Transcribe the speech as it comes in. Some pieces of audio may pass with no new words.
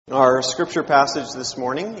Our scripture passage this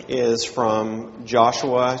morning is from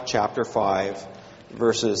Joshua chapter 5,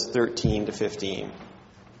 verses 13 to 15.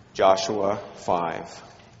 Joshua 5.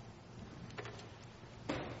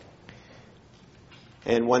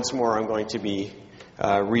 And once more, I'm going to be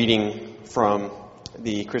reading from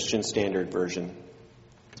the Christian Standard Version.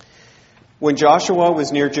 When Joshua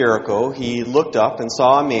was near Jericho, he looked up and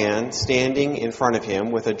saw a man standing in front of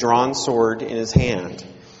him with a drawn sword in his hand.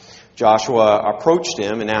 Joshua approached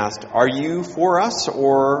him and asked, "Are you for us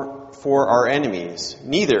or for our enemies?"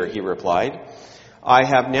 "Neither," he replied. "I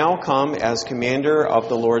have now come as commander of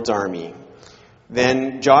the Lord's army."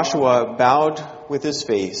 Then Joshua bowed with his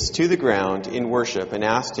face to the ground in worship and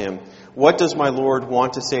asked him, "What does my Lord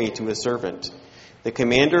want to say to his servant?" The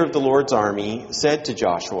commander of the Lord's army said to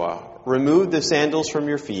Joshua, "Remove the sandals from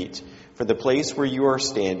your feet, for the place where you are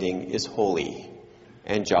standing is holy."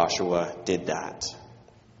 And Joshua did that.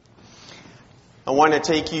 I want to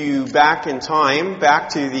take you back in time, back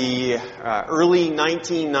to the early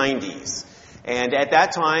 1990s. And at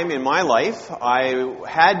that time in my life, I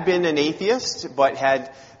had been an atheist, but had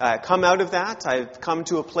come out of that. I'd come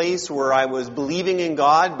to a place where I was believing in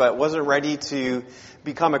God, but wasn't ready to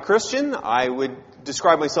become a Christian. I would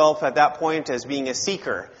describe myself at that point as being a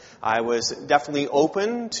seeker. I was definitely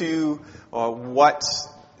open to what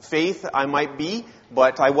faith I might be,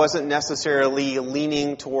 but I wasn't necessarily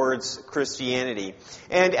leaning towards Christianity.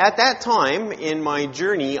 And at that time in my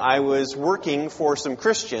journey, I was working for some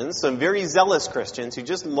Christians, some very zealous Christians who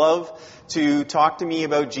just love to talk to me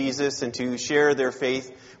about Jesus and to share their faith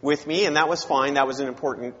with me, and that was fine. That was an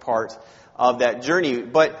important part of that journey.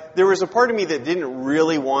 But there was a part of me that didn't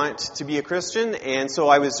really want to be a Christian, and so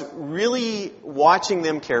I was really watching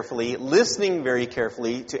them carefully, listening very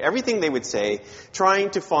carefully to everything they would say,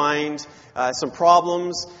 trying to find some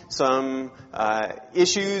problems, some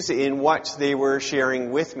issues in what they were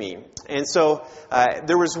sharing with me. And so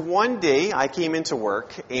there was one day I came into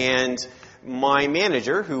work, and my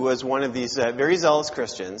manager, who was one of these very zealous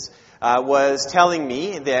Christians, was telling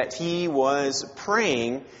me that he was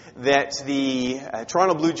praying that the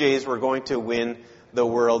Toronto Blue Jays were going to win the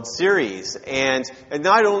World Series. And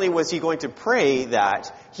not only was he going to pray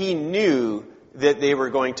that, he knew that they were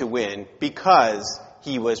going to win because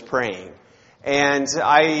he was praying. And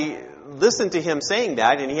I listened to him saying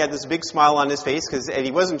that, and he had this big smile on his face, and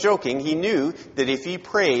he wasn't joking. He knew that if he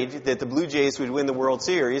prayed that the Blue Jays would win the World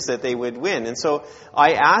Series, that they would win. And so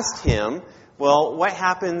I asked him, well, what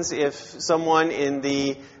happens if someone in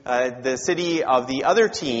the city of the other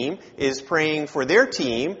team is praying for their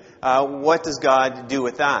team? What does God do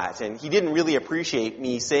with that? And he didn't really appreciate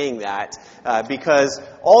me saying that because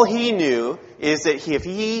all he knew is that if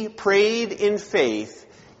he prayed in faith,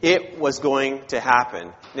 it was going to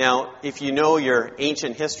happen. Now, if you know your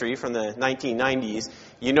ancient history from the 1990s,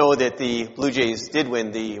 you know that the Blue Jays did win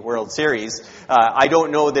the World Series. I don't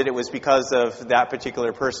know that it was because of that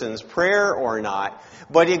particular person's prayer or not,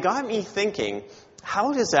 but it got me thinking,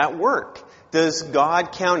 how does that work? Does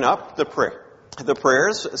God count up the prayers?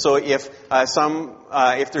 So if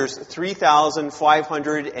there's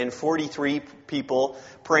 3,543 people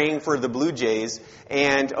praying for the Blue Jays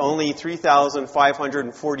and only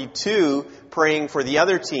 3,542 praying for the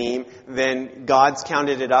other team, then God's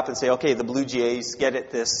counted it up and say, okay, the Blue Jays get it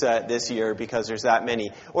this year because there's that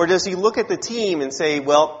many. Or does he look at the team and say,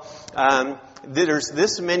 well, there's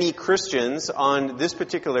this many Christians on this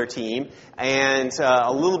particular team and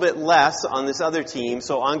a little bit less on this other team,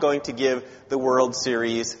 so I'm going to give the World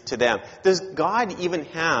Series to them. Does God even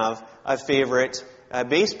have a favorite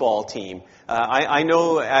baseball team? I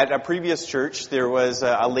know at a previous church there was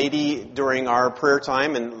a lady during our prayer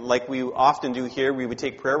time, and like we often do here, we would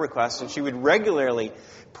take prayer requests, and she would regularly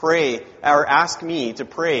pray or ask me to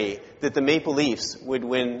pray that the Maple Leafs would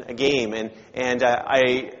win a game, and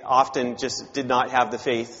I often just did not have the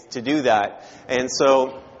faith to do that. And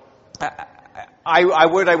so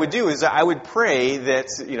what I would do is I would pray that,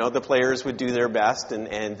 the players would do their best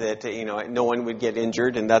and that, no one would get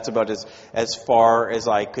injured, and that's about as far as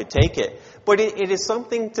I could take it. But it is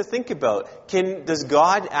something to think about. Does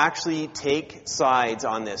God actually take sides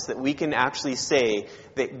on this? That we can actually say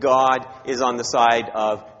that God is on the side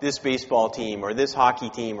of this baseball team or this hockey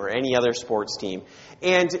team or any other sports team?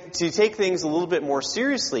 And to take things a little bit more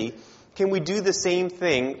seriously, can we do the same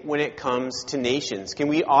thing when it comes to nations? Can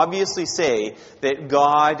we obviously say that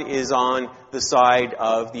God is on the side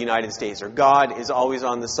of the United States, or God is always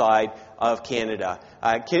on the side of Canada.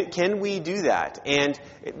 Can we do that? And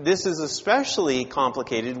this is especially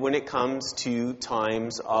complicated when it comes to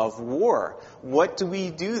times of war. What do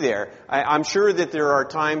we do there? I'm sure that there are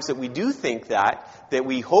times that we do think that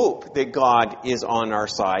we hope that God is on our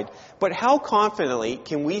side. But how confidently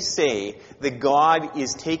can we say that God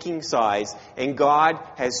is taking sides and God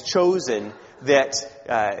has chosen that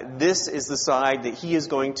this is the side that he is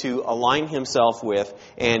going to align himself with,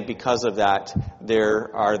 and because of that,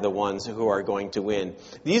 there are the ones who are going to win?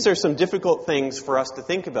 These are some difficult things for us to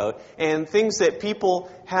think about, and things that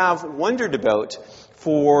people have wondered about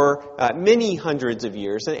for many hundreds of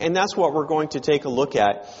years. And that's what we're going to take a look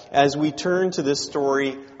at as we turn to this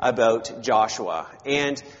story about Joshua.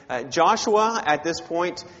 And Joshua, at this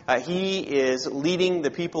point, he is leading the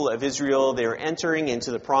people of Israel. They're entering into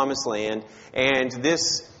the Promised Land. And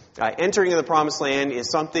this entering of the Promised Land is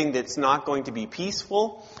something that's not going to be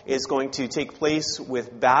peaceful. It's going to take place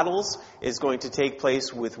with battles. It's going to take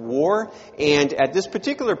place with war. And at this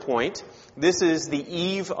particular point, this is the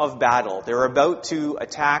eve of battle. They're about to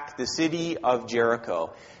attack the city of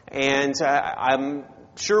Jericho. And I'm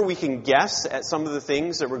sure we can guess at some of the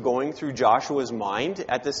things that were going through Joshua's mind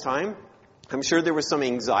at this time. I'm sure there was some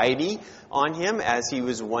anxiety on him as he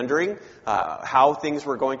was wondering how things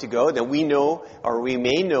were going to go. Now we know, or we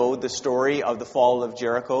may know, the story of the fall of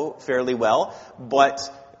Jericho fairly well, but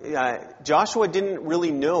Joshua didn't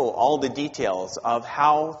really know all the details of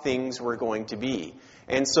how things were going to be.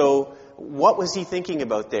 And so what was he thinking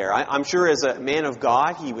about there? I'm sure as a man of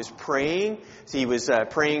God, he was praying. He was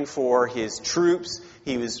praying for his troops.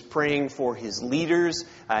 He was praying for his leaders.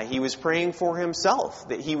 He was praying for himself,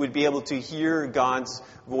 that he would be able to hear God's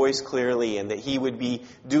voice clearly and that he would be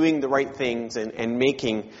doing the right things and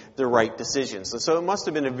making the right decisions. And so it must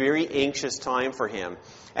have been a very anxious time for him.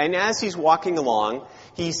 And as he's walking along,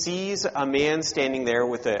 he sees a man standing there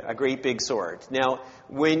with a great big sword. Now,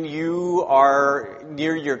 when you are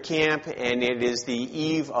near your camp and it is the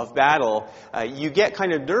eve of battle, you get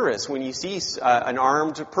kind of nervous when you see an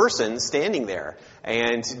armed person standing there.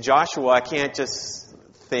 And Joshua can't just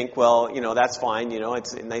think, well, that's fine.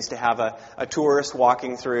 It's nice to have a tourist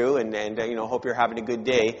walking through and hope you're having a good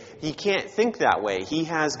day. He can't think that way. He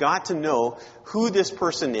has got to know who this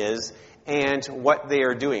person is and what they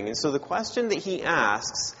are doing. And so the question that he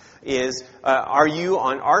asks is, are you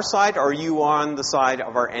on our side or are you on the side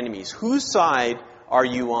of our enemies? Whose side are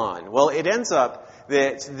you on? Well, it ends up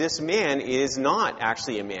that this man is not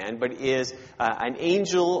actually a man, but is an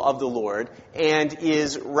angel of the Lord and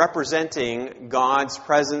is representing God's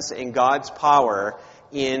presence and God's power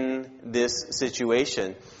in this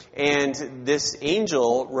situation. And this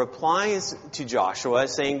angel replies to Joshua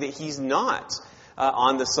saying that he's not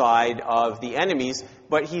on the side of the enemies,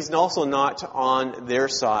 but he's also not on their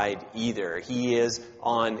side either. He is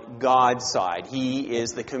on God's side. He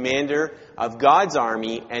is the commander of God's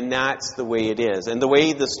army, and that's the way it is. And the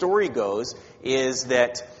way the story goes is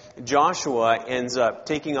that Joshua ends up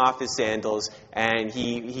taking off his sandals, and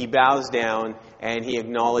he bows down, and he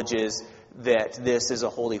acknowledges that this is a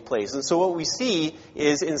holy place. And so what we see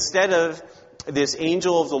is, instead of this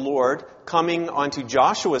angel of the Lord coming onto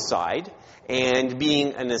Joshua's side and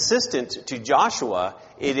being an assistant to Joshua,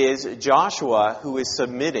 it is Joshua who is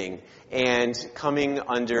submitting and coming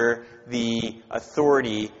under the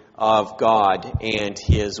authority of God and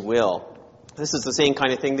his will. This is the same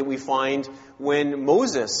kind of thing that we find when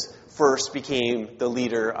Moses first became the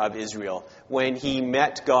leader of Israel. When he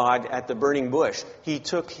met God at the burning bush, he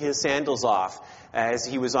took his sandals off as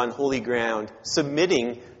he was on holy ground,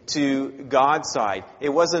 submitting to God's side. It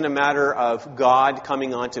wasn't a matter of God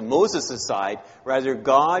coming onto Moses' side. Rather,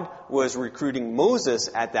 God was recruiting Moses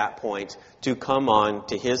at that point to come on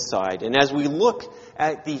to his side. And as we look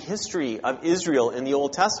at the history of Israel in the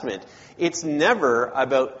Old Testament, it's never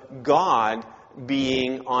about God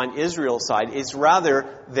being on Israel's side. It's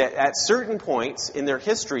rather that at certain points in their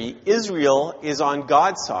history, Israel is on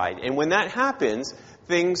God's side. And when that happens,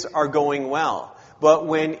 things are going well. But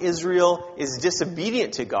when Israel is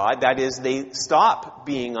disobedient to God, that is, they stop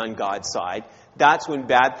being on God's side, that's when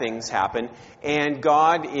bad things happen. And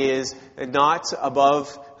God is not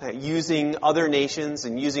above using other nations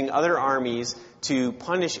and using other armies to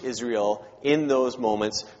punish Israel in those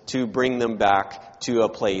moments to bring them back to a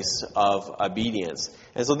place of obedience.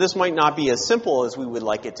 And so this might not be as simple as we would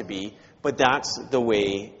like it to be, but that's the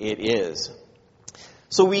way it is.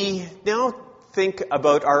 So we now think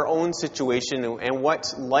about our own situation and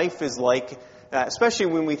what life is like especially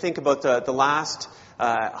when we think about the last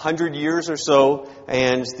 100 years or so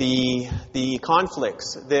and the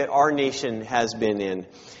conflicts that our nation has been in.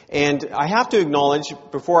 And I have to acknowledge,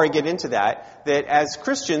 before I get into that as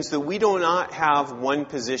Christians, that we do not have one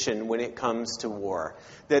position when it comes to war.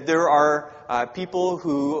 That there are people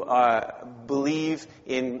who believe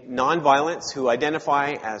in nonviolence, who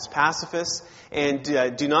identify as pacifists, and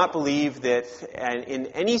do not believe that in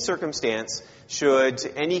any circumstance should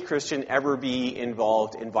any Christian ever be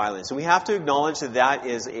involved in violence. And we have to acknowledge that that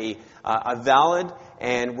is a valid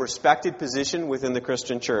and respected position within the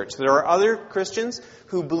Christian church. There are other Christians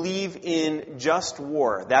who believe in just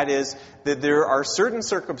war. That is, that there are certain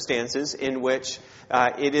circumstances in which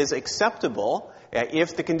it is acceptable,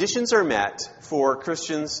 if the conditions are met, for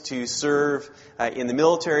Christians to serve in the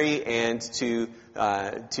military and to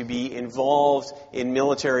be involved in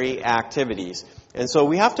military activities. And so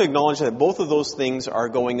we have to acknowledge that both of those things are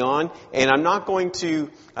going on, and I'm not going to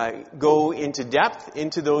go into depth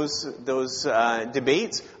into those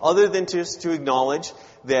debates, other than just to acknowledge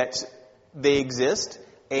that they exist,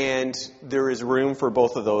 and there is room for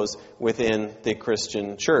both of those within the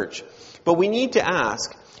Christian church. But we need to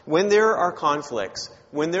ask, when there are conflicts,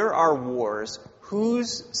 when there are wars,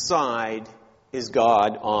 whose side is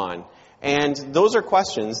God on? And those are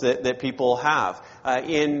questions that people have.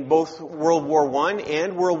 In both World War I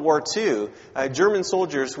and World War II, German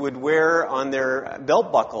soldiers would wear on their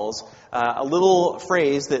belt buckles a little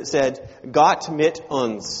phrase that said, Gott mit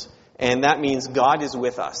uns. And that means God is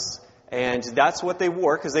with us. And that's what they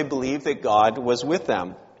wore because they believed that God was with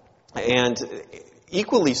them. And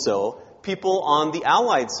equally so, people on the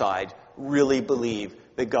Allied side really believe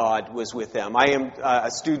that God was with them. I am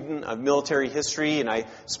a student of military history, and I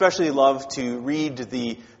especially love to read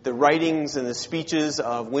the writings and the speeches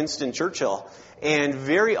of Winston Churchill. And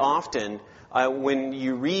very often, when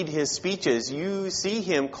you read his speeches, you see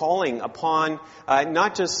him calling upon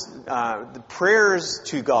not just the prayers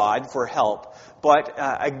to God for help, but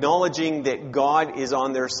acknowledging that God is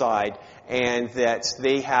on their side and that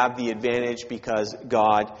they have the advantage because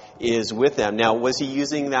God is with them. Now, was he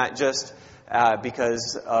using that just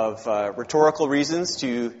because of rhetorical reasons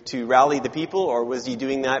to rally the people, or was he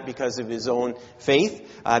doing that because of his own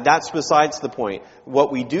faith? That's besides the point.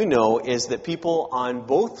 What we do know is that people on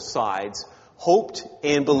both sides hoped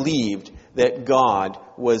and believed that God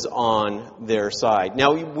was on their side.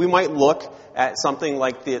 Now, we might look at something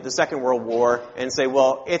like the Second World War and say,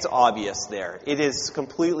 well, it's obvious there. It is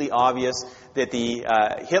completely obvious that the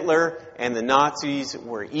Hitler and the Nazis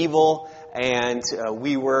were evil, and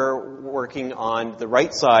we were working on the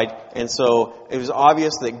right side, and so it was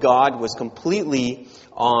obvious that God was completely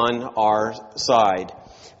on our side.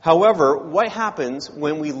 However, what happens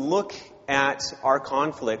when we look at our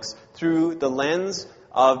conflicts through the lens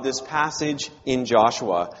of this passage in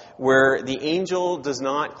Joshua, where the angel does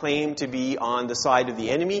not claim to be on the side of the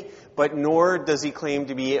enemy, but nor does he claim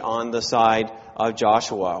to be on the side of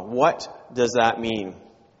Joshua? What does that mean?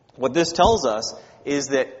 What this tells us is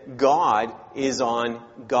that God is on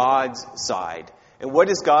God's side. And what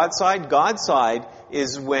is God's side? God's side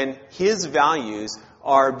is when his values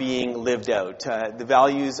are being lived out. The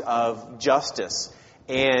values of justice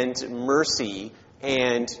and mercy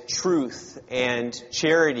and truth and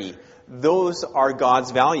charity. Those are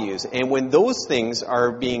God's values. And when those things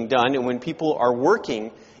are being done, and when people are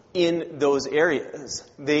working in those areas,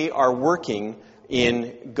 they are working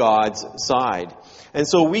in God's side. And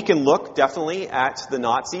so we can look definitely at the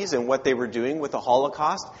Nazis and what they were doing with the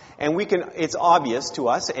Holocaust, and it's obvious to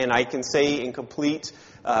us, and I can say in complete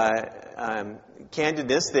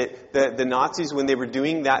candidness that the Nazis, when they were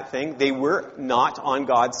doing that thing, they were not on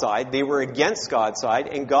God's side. They were against God's side,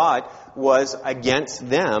 and God was against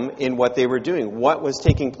them in what they were doing. What was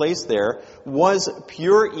taking place there was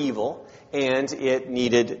pure evil, and it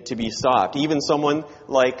needed to be stopped. Even someone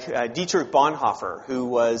like Dietrich Bonhoeffer, who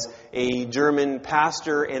was a German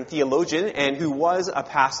pastor and theologian, and who was a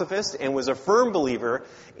pacifist and was a firm believer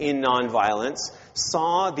in nonviolence,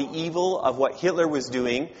 saw the evil of what Hitler was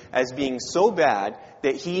doing as being so bad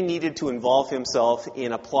that he needed to involve himself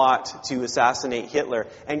in a plot to assassinate Hitler.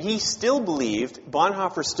 And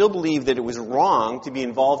Bonhoeffer still believed that it was wrong to be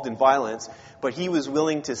involved in violence, but he was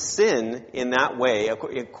willing to sin in that way,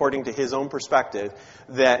 according to his own perspective,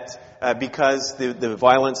 that because the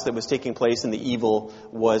violence that was taking place and the evil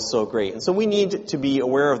was so great. And so we need to be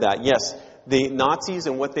aware of that. Yes, the Nazis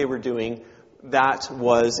and what they were doing, that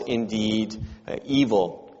was indeed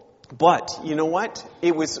evil. But you know what?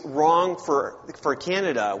 It was wrong for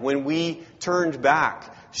Canada when we turned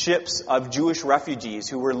back ships of Jewish refugees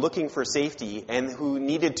who were looking for safety and who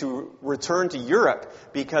needed to return to Europe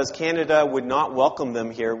because Canada would not welcome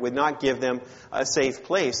them here, would not give them a safe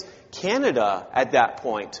place. Canada, at that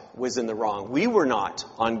point, was in the wrong. We were not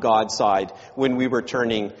on God's side when we were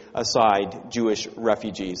turning aside Jewish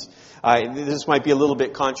refugees. This might be a little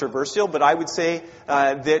bit controversial, but I would say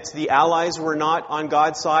that the Allies were not on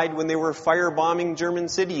God's side when they were firebombing German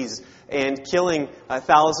cities and killing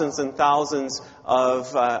thousands and thousands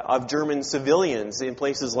of German civilians in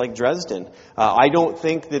places like Dresden. I don't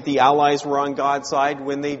think that the Allies were on God's side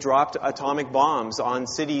when they dropped atomic bombs on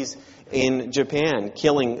cities in Japan,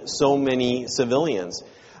 killing so many civilians.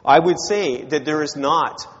 I would say that there is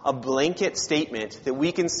not a blanket statement that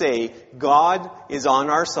we can say God is on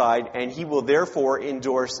our side and He will therefore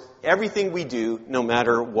endorse everything we do, no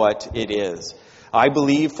matter what it is. I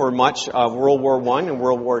believe for much of World War I and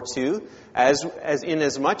World War II,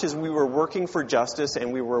 as much as we were working for justice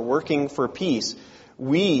and we were working for peace,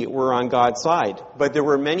 we were on God's side. But there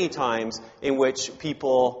were many times in which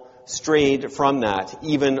people strayed from that,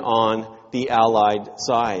 even on the Allied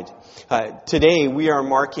side. Today we are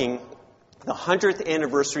marking the 100th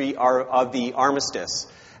anniversary of the armistice,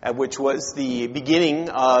 which was the beginning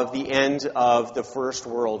of the end of the First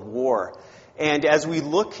World War. And as we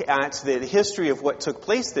look at the history of what took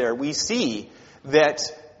place there, we see that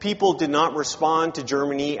people did not respond to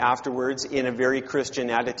Germany afterwards in a very Christian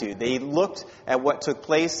attitude. They looked at what took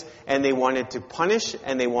place and they wanted to punish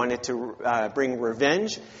and they wanted to bring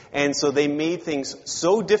revenge. And so they made things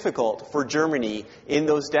so difficult for Germany in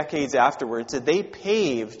those decades afterwards that they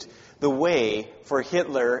paved the way for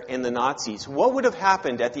Hitler and the Nazis. What would have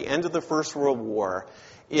happened at the end of the First World War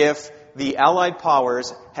if the Allied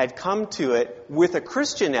powers had come to it with a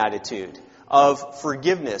Christian attitude of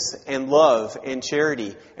forgiveness and love and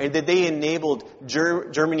charity, and that they enabled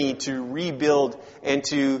Germany to rebuild and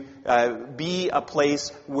to be a place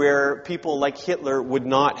where people like Hitler would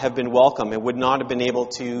not have been welcome and would not have been able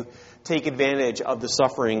to take advantage of the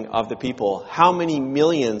suffering of the people? How many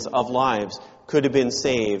millions of lives could have been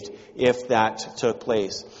saved if that took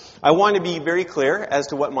place? I want to be very clear as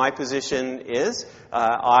to what my position is.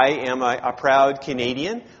 I am a proud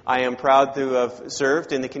Canadian. I am proud to have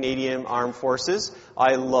served in the Canadian Armed Forces.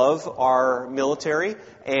 I love our military,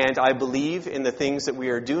 and I believe in the things that we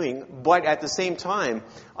are doing. But at the same time,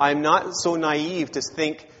 I'm not so naive to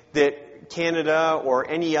think that Canada or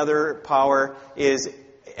any other power is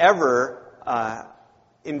ever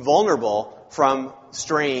invulnerable from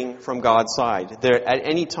straying from God's side. There, at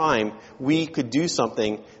any time, we could do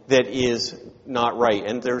something that is not right.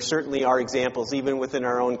 And there certainly are examples, even within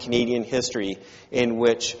our own Canadian history, in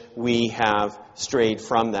which we have strayed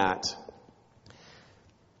from that.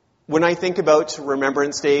 When I think about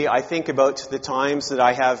Remembrance Day, I think about the times that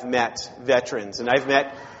I have met veterans. And I've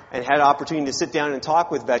met and had opportunity to sit down and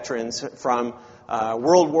talk with veterans from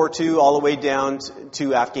World War II all the way down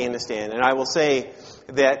to Afghanistan. And I will say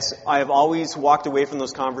that I have always walked away from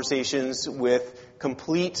those conversations with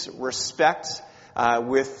complete respect,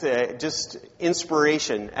 with just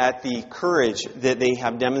inspiration at the courage that they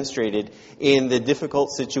have demonstrated in the difficult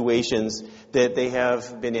situations that they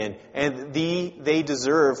have been in. And they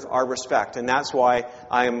deserve our respect. And that's why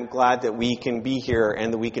I am glad that we can be here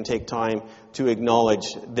and that we can take time to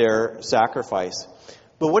acknowledge their sacrifice.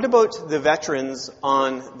 But what about the veterans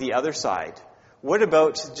on the other side? What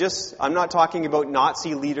about I'm not talking about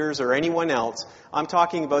Nazi leaders or anyone else. I'm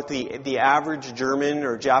talking about the average German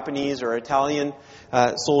or Japanese or Italian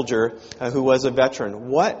soldier who was a veteran.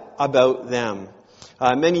 What about them?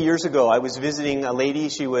 Many years ago, I was visiting a lady.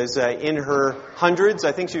 She was in her hundreds.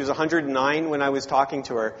 I think she was 109 when I was talking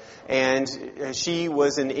to her. And she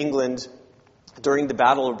was in England during the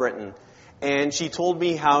Battle of Britain. And she told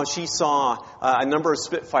me how she saw a number of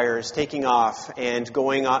Spitfires taking off and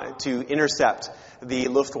going to intercept the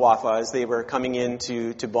Luftwaffe as they were coming in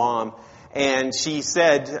to bomb. And she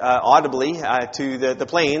said audibly to the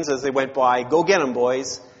planes as they went by, "Go get them,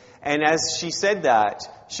 boys." And as she said that,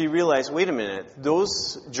 she realized, wait a minute,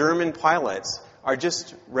 those German pilots are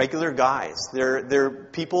just regular guys. They're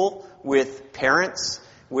people with parents,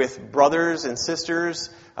 with brothers and sisters,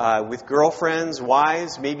 with girlfriends,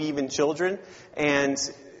 wives, maybe even children. And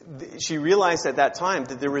she realized at that time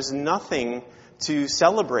that there was nothing to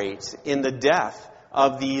celebrate in the death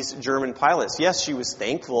of these German pilots. Yes, she was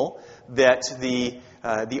thankful that the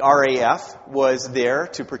RAF was there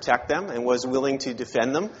to protect them and was willing to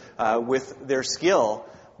defend them with their skill.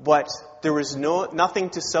 But there was nothing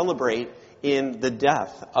to celebrate in the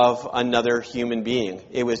death of another human being.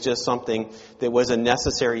 It was just something that was a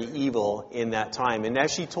necessary evil in that time. And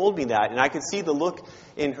as she told me that, and I could see the look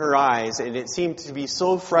in her eyes, and it seemed to be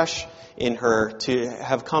so fresh in her to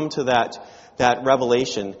have come to that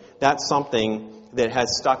revelation, that's something that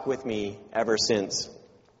has stuck with me ever since.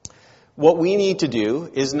 What we need to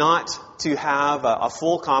do is not to have a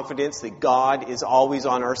full confidence that God is always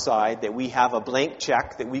on our side, that we have a blank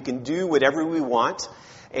check, that we can do whatever we want,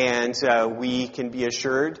 and we can be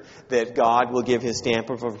assured that God will give his stamp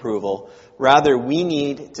of approval. Rather, we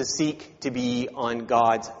need to seek to be on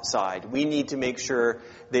God's side. We need to make sure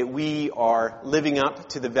that we are living up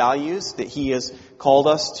to the values that he has called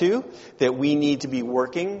us to, that we need to be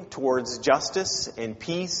working towards justice and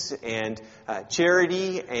peace and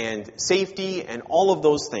charity and safety and all of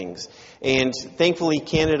those things. And thankfully,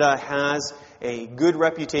 Canada has a good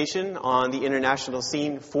reputation on the international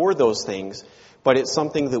scene for those things, but it's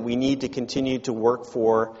something that we need to continue to work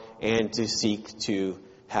for and to seek to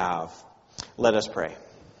have. Let us pray.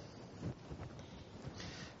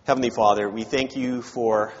 Heavenly Father, we thank you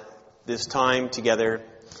for this time together,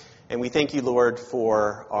 and we thank you, Lord,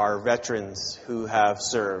 for our veterans who have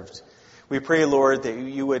served. We pray, Lord, that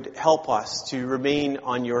you would help us to remain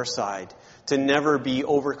on your side, to never be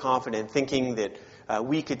overconfident, thinking that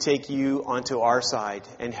we could take you onto our side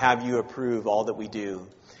and have you approve all that we do.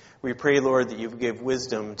 We pray, Lord, that you would give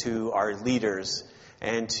wisdom to our leaders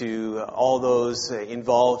and to all those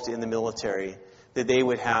involved in the military, that they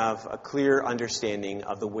would have a clear understanding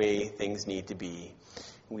of the way things need to be.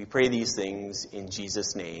 We pray these things in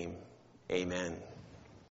Jesus' name. Amen.